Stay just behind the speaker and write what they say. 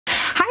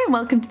and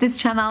welcome to this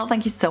channel.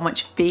 Thank you so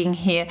much for being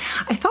here.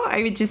 I thought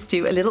I would just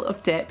do a little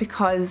update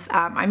because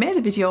I made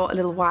a video a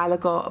little while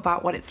ago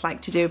about what it's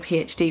like to do a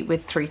PhD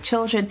with 3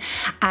 children,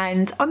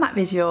 and on that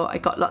video I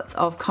got lots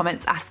of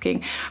comments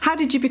asking, how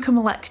did you become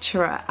a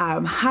lecturer?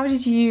 How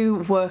did you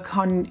work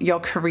on your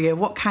career?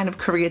 What kind of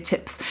career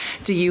tips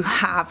do you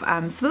have?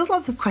 So there's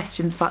lots of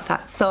questions about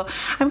that, so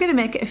I'm going to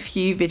make a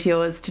few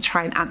videos to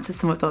try and answer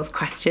some of those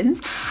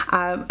questions.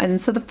 And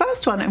so the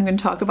first one I'm going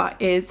to talk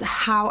about is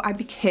how I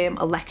became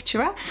a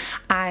lecturer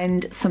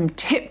and some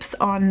tips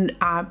on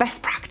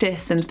best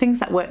practice and things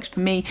that worked for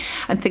me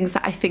and things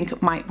that I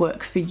think might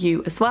work for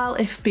you as well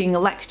if being a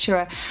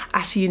lecturer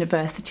at a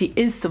university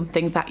is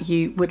something that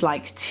you would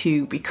like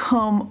to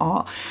become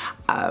or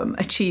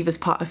achieve as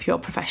part of your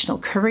professional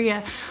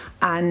career.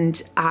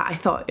 And I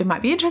thought it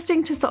might be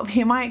interesting to sort of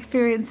hear my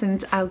experience,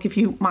 and I'll give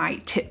you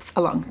my tips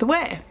along the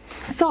way.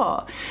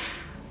 So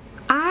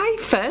I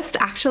first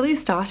actually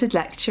started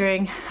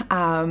lecturing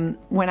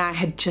when I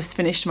had just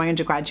finished my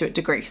undergraduate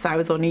degree. So I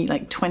was only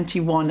like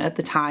 21 at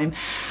the time,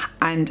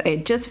 and I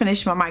had just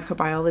finished my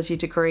microbiology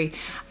degree,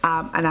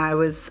 and I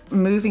was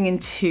moving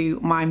into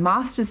my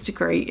master's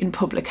degree in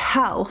public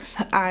health.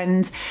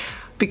 And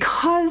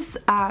because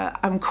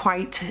I'm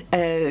quite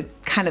a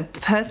kind of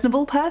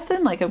personable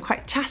person, like I'm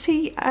quite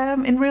chatty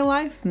in real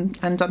life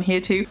and on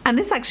here too. And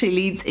this actually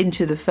leads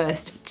into the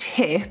first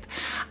tip,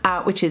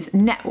 which is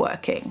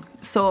networking.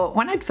 So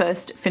when I'd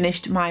first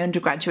finished my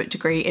undergraduate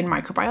degree in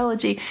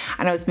microbiology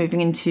and I was moving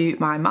into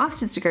my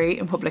master's degree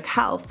in public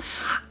health,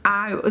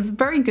 I was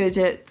very good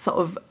at sort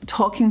of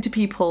talking to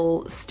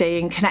people,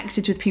 staying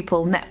connected with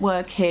people,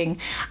 networking,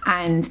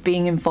 and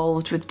being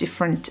involved with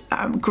different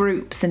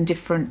groups and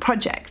different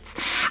projects.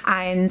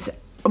 And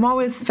I'm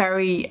always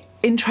very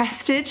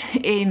interested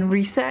in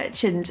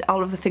research and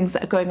all of the things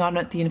that are going on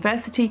at the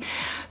university,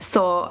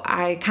 so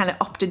I kind of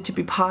opted to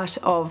be part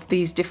of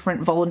these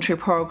different voluntary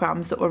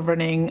programs that were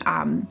running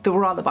that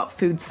were all about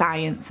food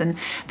science and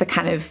the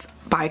kind of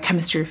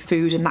biochemistry of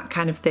food and that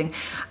kind of thing.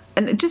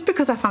 And just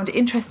because I found it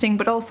interesting,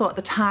 but also at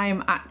the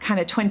time, at kind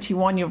of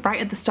 21, you're right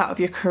at the start of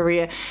your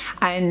career,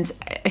 and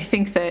I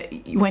think that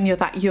when you're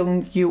that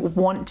young, you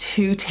want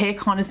to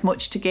take on as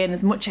much to gain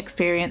as much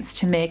experience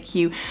to make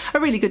you a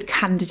really good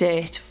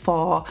candidate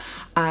for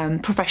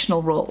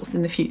professional roles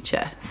in the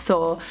future.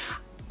 So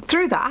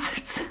through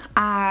that,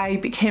 I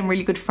became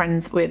really good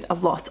friends with a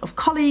lot of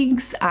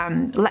colleagues,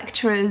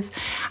 lecturers,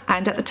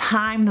 and at the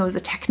time there was a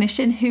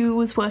technician who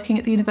was working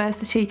at the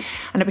university,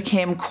 and I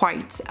became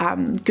quite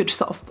good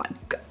sort of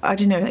like, I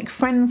don't know, like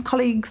friends,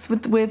 colleagues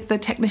with the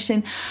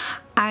technician.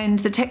 And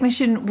the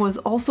technician was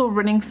also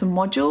running some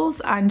modules,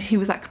 and he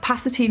was at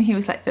capacity, and he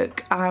was like,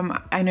 look,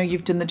 I know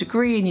you've done the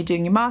degree and you're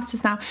doing your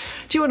master's now.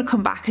 Do you want to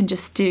come back and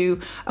just do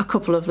a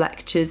couple of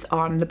lectures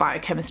on the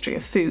biochemistry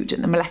of food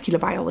and the molecular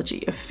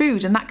biology of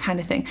food and that kind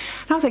of thing?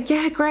 And I was like,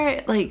 yeah,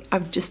 great. Like,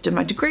 I've just done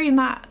my degree in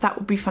that. That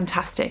would be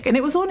fantastic. And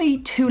it was only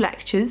 2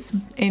 lectures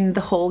in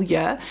the whole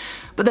year.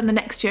 But then the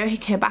next year he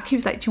came back, he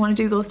was like, do you want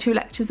to do those 2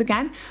 lectures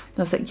again? And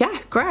I was like, yeah,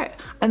 great.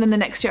 And then the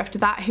next year after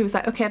that, he was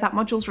like, okay, that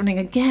module's running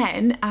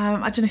again.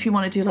 I don't know if you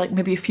want to do like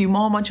maybe a few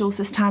more modules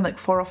this time, like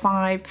 4 or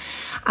 5.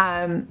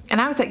 And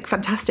I was like,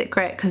 fantastic,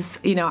 great, because,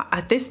 you know,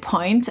 at this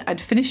point I'd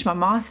finished my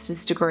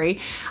master's degree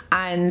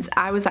and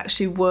I was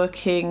actually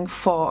working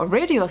for a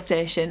radio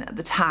station at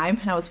the time,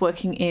 and I was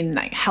working in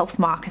like health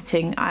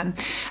marketing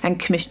and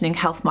commissioning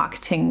health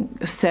marketing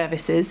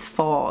services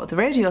for the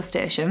radio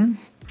station.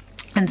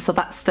 And so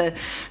that's the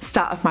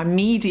start of my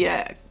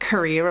media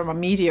career or my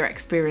media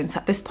experience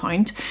at this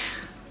point.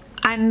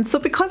 And so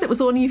because it was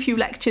only a few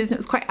lectures and it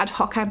was quite ad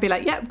hoc, I'd be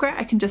like, yeah, great,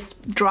 I can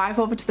just drive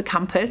over to the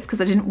campus,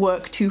 because I didn't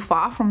work too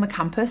far from the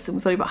campus. It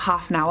was only about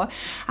half an hour.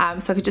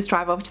 So I could just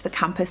drive over to the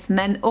campus. And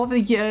then over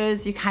the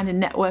years, you kind of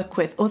network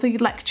with other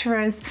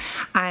lecturers.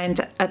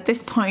 And at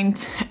this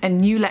point, a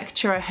new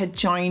lecturer had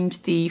joined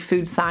the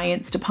food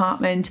science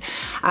department,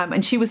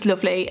 and she was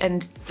lovely,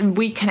 and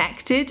we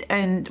connected,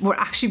 and we're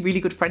actually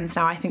really good friends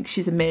now. I think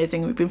she's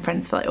amazing. We've been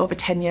friends for like over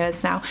 10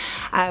 years now,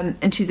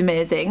 and she's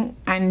amazing.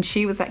 And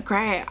she was like,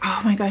 great,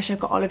 oh my gosh, I've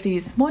got all of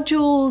these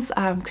modules,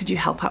 could you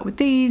help out with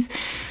these?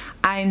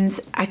 And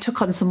I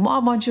took on some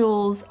more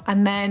modules,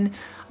 and then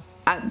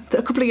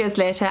a couple of years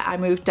later I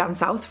moved down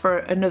south for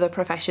another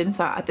profession.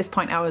 So at this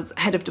point I was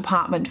head of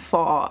department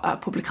for a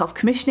public health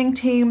commissioning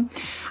team,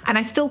 and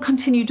I still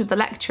continued with the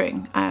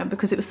lecturing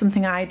because it was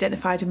something I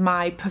identified in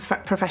my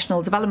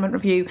professional development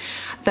review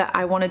that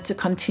I wanted to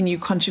continue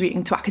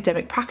contributing to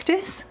academic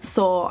practice.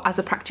 So as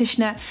a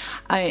practitioner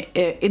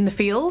in the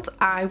field,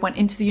 I went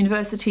into the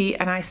university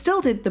and I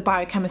still did the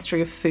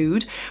biochemistry of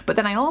food, but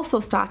then I also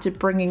started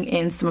bringing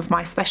in some of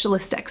my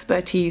specialist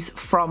expertise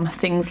from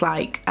things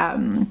like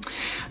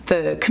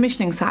the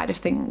commissioning side of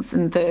things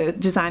and the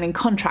designing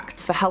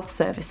contracts for health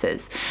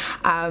services,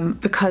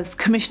 because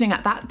commissioning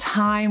at that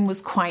time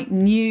was quite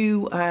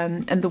new,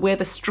 and the way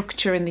the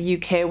structure in the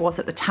UK was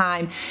at the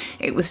time,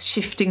 it was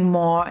shifting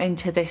more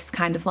into this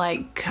kind of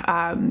like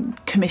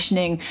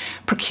commissioning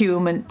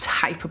procurement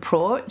type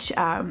approach,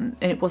 and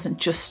it wasn't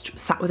just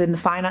sat within the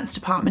finance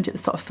department, it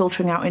was sort of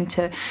filtering out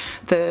into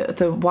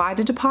the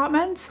wider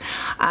departments.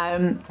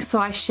 So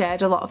I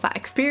shared a lot of that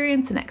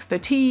experience and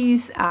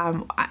expertise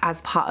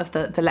as part of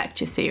the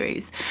lecture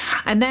series.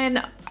 And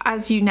then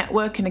as you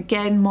network, and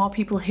again, more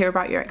people hear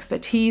about your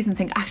expertise and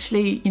think,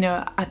 actually, you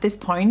know, at this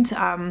point,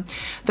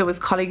 there was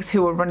colleagues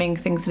who were running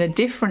things in a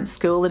different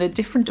school, in a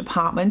different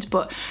department,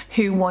 but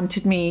who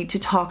wanted me to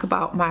talk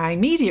about my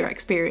media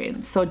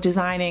experience. So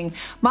designing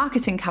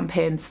marketing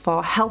campaigns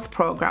for health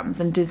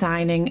programs and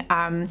designing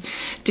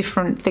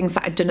different things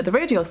that I'd done at the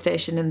radio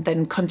station and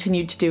then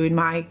continued to do in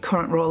my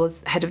current role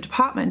as head of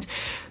department.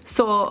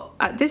 So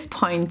at this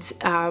point,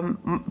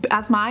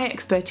 as my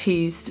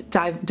expertise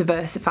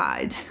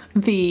diversified,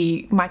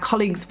 my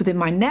colleagues within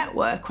my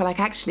network were like,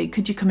 actually,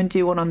 could you come and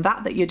do one on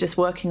that you're just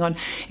working on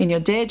in your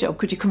day job?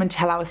 Could you come and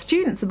tell our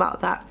students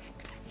about that?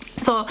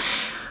 So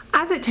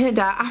as it turned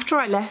out, after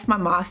I left my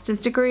master's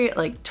degree at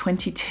like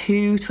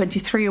 22,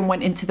 23 and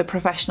went into the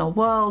professional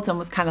world and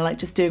was kind of like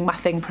just doing my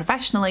thing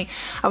professionally,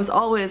 I was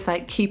always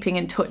like keeping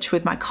in touch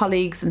with my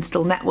colleagues and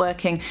still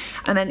networking.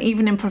 And then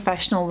even in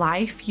professional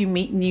life, you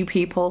meet new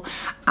people,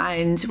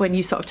 and when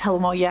you sort of tell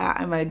them, oh yeah,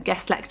 I'm a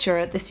guest lecturer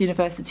at this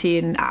university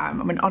and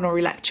I'm an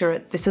honorary lecturer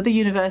at this other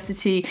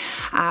university,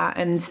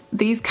 and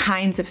these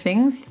kinds of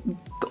things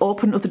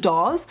open other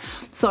doors.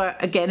 So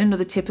again,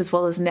 another tip as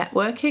well as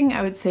networking,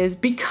 I would say, is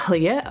be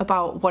clear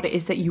about what it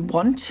is that you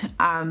want,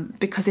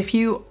 because if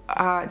you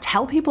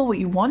tell people what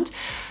you want,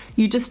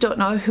 you just don't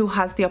know who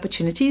has the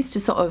opportunities to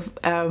sort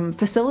of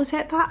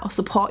facilitate that or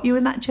support you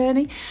in that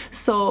journey.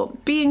 So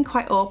being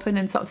quite open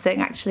and sort of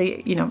saying,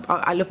 actually, you know,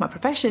 I love my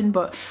profession,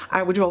 but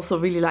I would also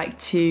really like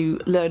to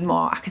learn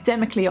more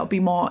academically or be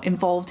more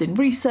involved in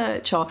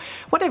research or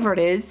whatever it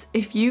is.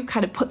 If you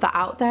kind of put that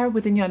out there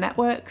within your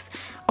networks,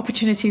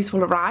 opportunities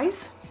will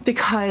arise,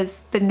 because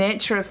the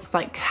nature of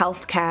like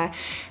healthcare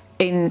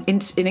in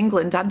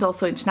England and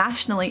also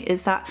internationally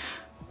is that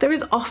there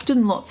is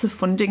often lots of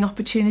funding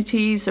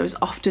opportunities. There is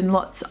often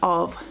lots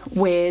of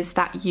ways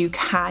that you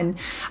can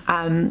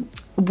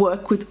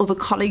work with other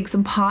colleagues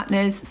and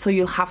partners. So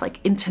you'll have like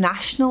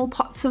international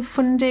pots of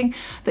funding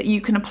that you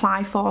can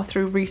apply for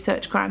through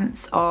research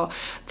grants, or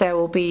there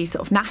will be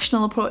sort of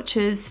national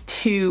approaches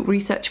to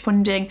research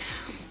funding.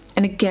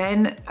 And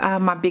again,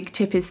 my big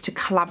tip is to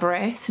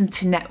collaborate and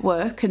to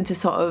network and to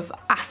sort of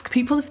ask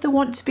people if they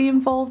want to be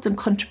involved and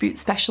contribute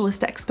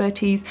specialist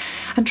expertise,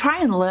 and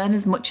try and learn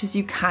as much as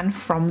you can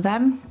from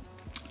them.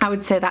 I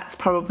would say that's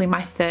probably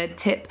my third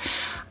tip.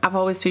 I've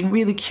always been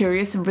really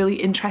curious and really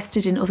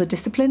interested in other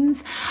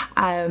disciplines,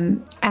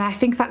 and I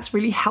think that's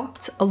really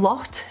helped a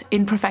lot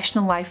in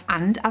professional life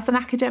and as an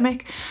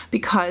academic,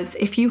 because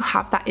if you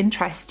have that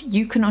interest,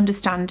 you can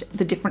understand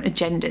the different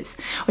agendas,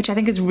 which I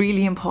think is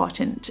really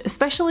important,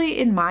 especially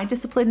in my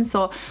discipline.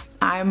 So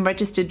I'm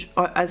registered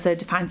as a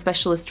defined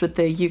specialist with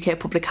the UK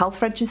Public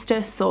Health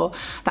Register, so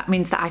that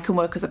means that I can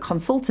work as a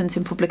consultant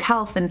in public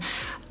health. And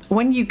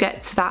when you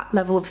get to that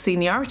level of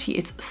seniority,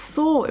 it's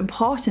so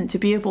important to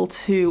be able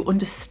to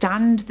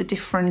understand the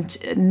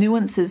different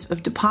nuances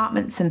of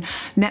departments and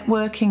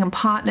networking and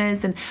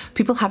partners, and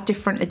people have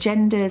different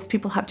agendas,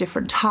 people have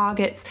different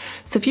targets.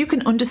 So if you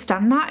can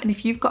understand that, and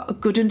if you've got a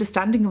good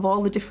understanding of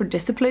all the different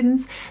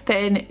disciplines,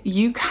 then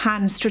you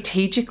can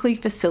strategically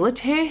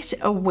facilitate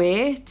a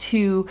way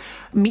to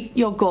meet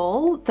your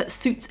goal that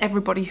suits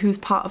everybody who's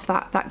part of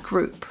that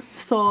group.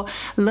 So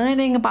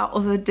learning about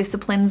other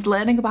disciplines,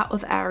 learning about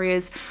other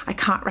areas, I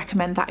can't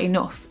recommend that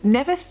enough.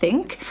 Never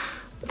think,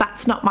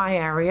 that's not my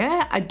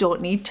area, I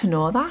don't need to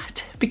know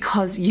that,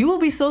 because you will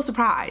be so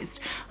surprised.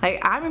 Like,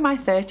 I'm in my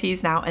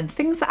 30s now, and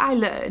things that I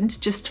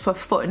learned just for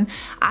fun,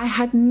 I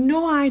had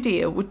no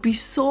idea would be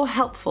so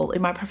helpful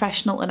in my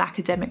professional and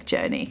academic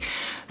journey.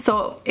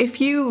 So if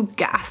you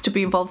get asked to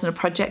be involved in a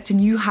project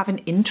and you have an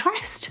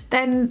interest,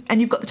 then, and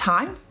you've got the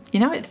time, you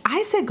know,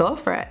 I say go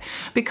for it,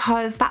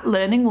 because that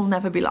learning will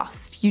never be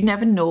lost. You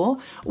never know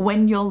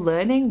when your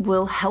learning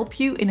will help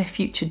you in a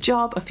future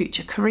job, a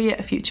future career,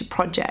 a future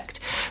project.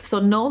 So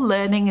no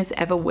learning is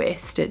ever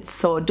wasted.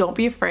 So don't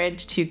be afraid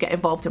to get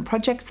involved in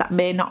projects that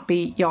may not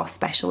be your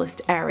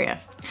specialist area.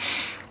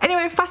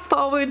 Anyway, fast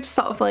forward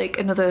sort of like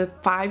another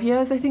 5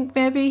 years, I think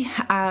maybe,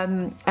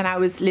 and I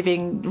was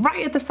living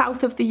right at the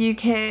south of the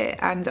UK,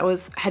 and I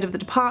was head of the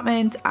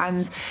department,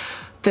 and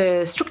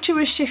the structure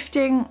was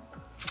shifting.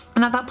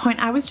 And at that point,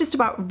 I was just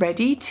about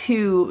ready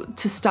to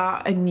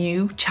start a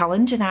new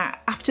challenge. And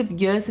after after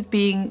years of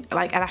being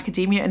like in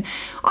academia, and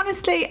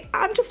honestly,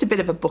 I'm just a bit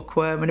of a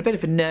bookworm and a bit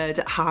of a nerd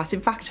at heart.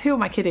 In fact, who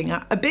am I kidding?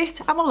 A bit,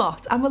 I'm a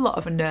lot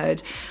of a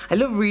nerd. I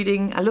love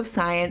reading, I love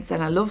science,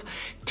 and I love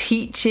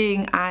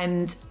teaching,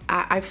 and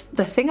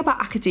the thing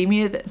about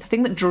academia, the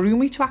thing that drew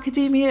me to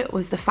academia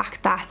was the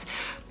fact that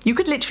you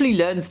could literally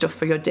learn stuff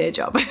for your day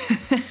job.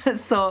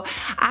 So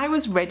I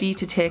was ready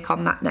to take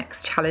on that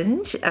next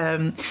challenge.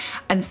 And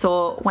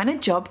so when a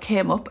job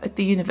came up at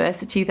the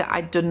university that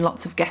I'd done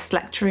lots of guest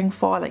lecturing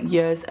for like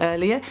years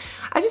earlier,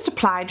 I just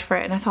applied for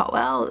it, and I thought,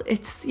 well,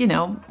 it's, you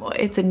know,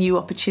 it's a new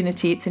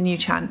opportunity, it's a new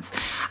chance.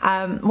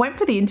 Went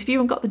for the interview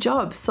and got the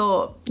job.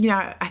 So, you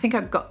know, I think I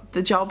got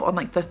the job on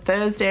like the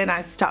Thursday, and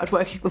I started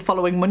working the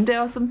following Monday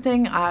or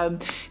something,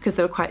 because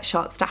they were quite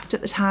short-staffed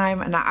at the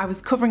time, and I was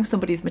covering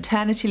somebody's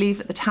maternity leave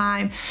at the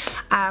time,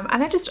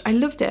 and I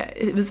loved it.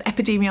 It was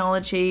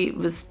epidemiology, it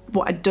was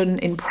what I'd done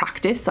in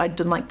practice, so I'd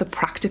done like the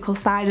practical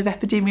side of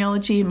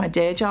epidemiology in my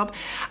day job,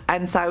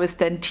 and so I was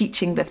then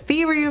teaching the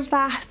theory of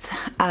that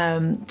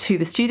to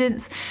the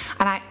students,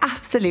 and I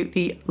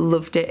absolutely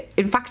loved it.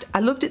 In fact, I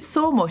loved it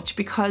so much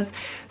because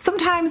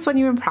sometimes when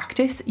you're in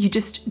practice, you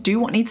just do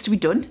what needs to be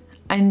done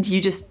and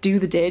you just do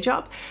the day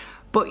job.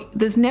 But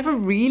there's never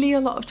really a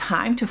lot of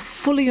time to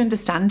fully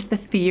understand the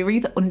theory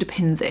that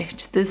underpins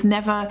it. There's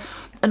never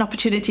an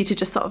opportunity to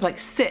just sort of like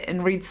sit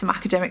and read some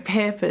academic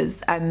papers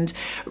and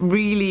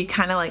really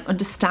kind of like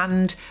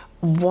understand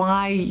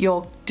why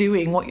you're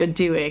doing what you're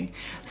doing.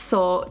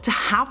 So to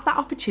have that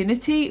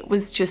opportunity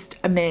was just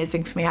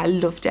amazing for me. I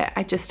loved it.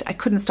 I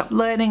couldn't stop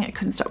learning, I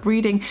couldn't stop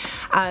reading.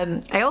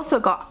 I also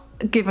got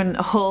given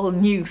a whole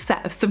new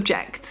set of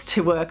subjects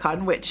to work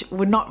on, which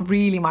were not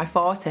really my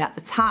forte at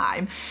the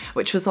time,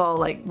 which was all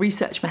like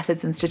research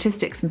methods and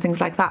statistics and things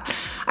like that.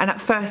 And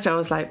at first I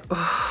was like,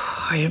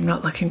 oh, I am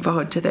not looking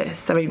forward to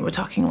this. I mean, we're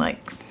talking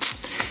like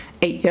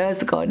 8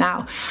 years ago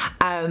now.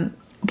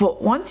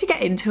 But once you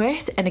get into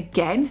it, and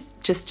again,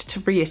 just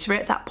to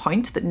reiterate that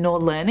point that no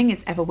learning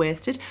is ever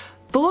wasted,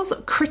 those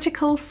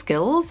critical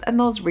skills and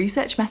those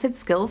research method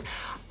skills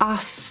are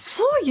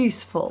so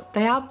useful.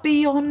 They are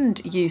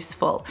beyond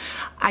useful.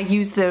 I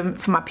use them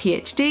for my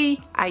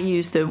PhD. I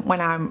use them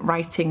when I'm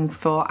writing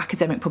for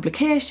academic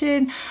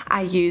publication.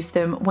 I use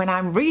them when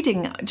I'm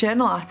reading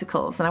journal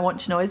articles and I want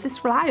to know, is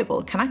this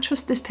reliable? Can I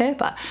trust this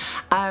paper?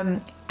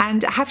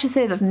 And I have to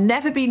say they've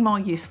never been more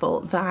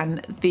useful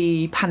than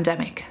the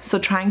pandemic. So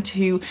trying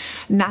to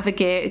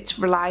navigate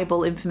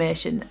reliable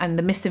information and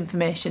the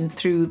misinformation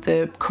through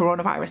the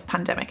coronavirus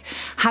pandemic.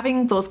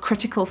 Having those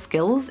critical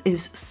skills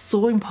is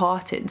so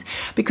important,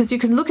 because you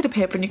can look at a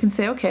paper and you can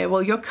say, okay,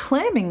 well, you're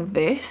claiming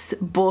this,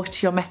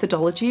 but your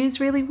methodology is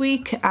really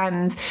weak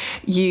and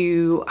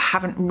you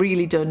haven't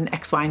really done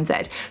X, Y, and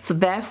Z. So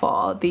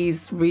therefore,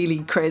 these really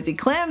crazy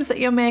claims that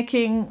you're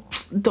making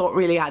don't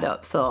really add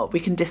up. So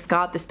we can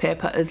discard this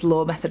paper as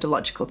low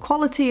methodological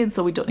quality, and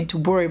so we don't need to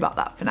worry about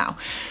that for now.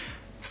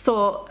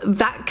 So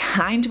that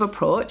kind of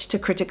approach to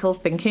critical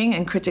thinking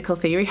and critical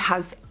theory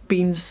has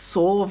been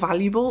so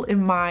valuable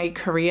in my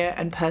career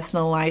and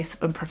personal life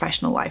and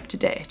professional life to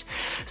date.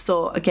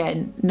 So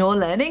again, no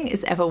learning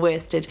is ever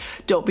wasted.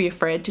 Don't be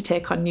afraid to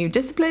take on new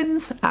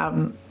disciplines,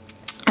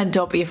 and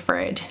don't be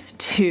afraid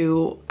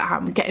to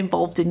get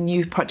involved in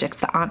new projects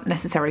that aren't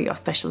necessarily your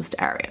specialist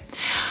area.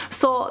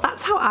 So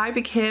that's how I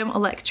became a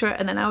lecturer,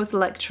 and then I was a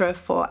lecturer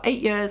for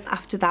 8 years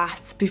after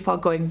that before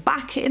going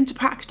back into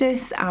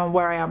practice,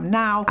 where I am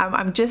now.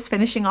 I'm just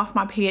finishing off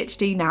my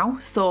PhD now,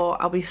 so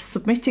I'll be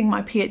submitting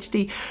my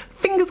PhD,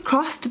 fingers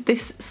crossed,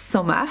 this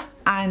summer.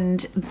 And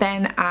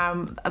then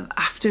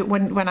after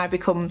when I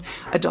become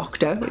a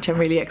doctor, which I'm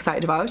really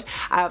excited about,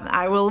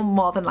 I will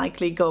more than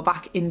likely go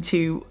back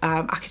into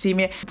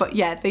academia. But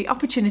yeah, the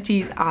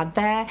opportunities are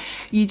there.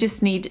 You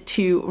just need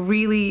to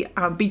really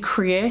be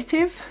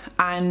creative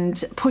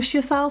and push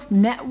yourself,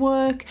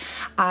 network,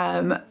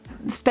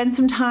 spend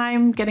some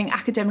time getting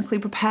academically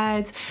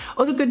prepared.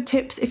 Other good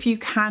tips, if you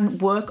can,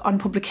 work on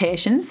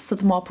publications. So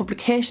the more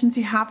publications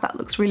you have, that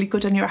looks really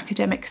good on your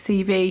academic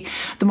CV.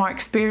 The more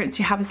experience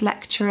you have as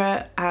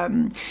lecturer.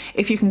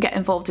 If you can get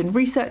involved in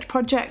research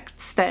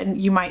projects, then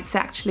you might say,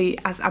 actually,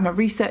 as I'm a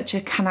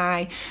researcher, can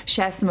I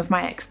share some of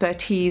my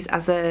expertise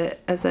as a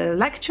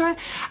lecturer?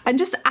 And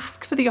just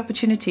ask for the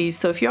opportunities.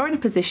 So if you're in a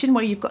position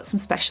where you've got some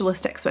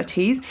specialist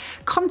expertise,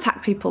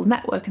 contact people,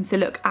 network, and say,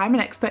 look, I'm an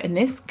expert in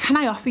this. Can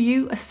I offer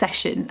you a session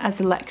as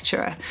a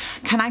lecturer?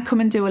 Can I come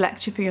and do a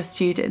lecture for your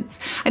students?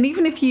 And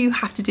even if you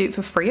have to do it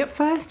for free at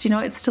first, you know,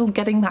 it's still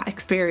getting that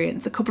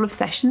experience. A couple of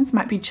sessions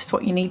might be just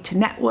what you need to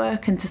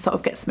network and to sort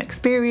of get some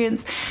experience.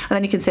 And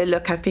then you can say,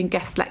 look, I've been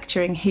guest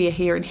lecturing here,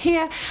 here, and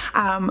here.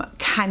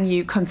 Can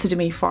you consider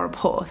me for a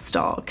post?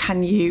 Or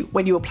can you,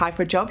 when you apply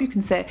for a job, you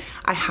can say,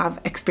 I have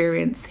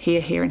experience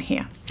here, here, and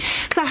here.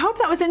 So I hope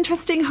that was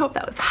interesting. I hope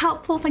that was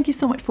helpful. Thank you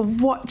so much for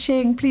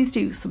watching. Please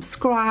do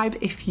subscribe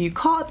if you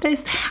caught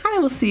this, and I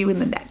will see you in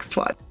the next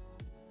one.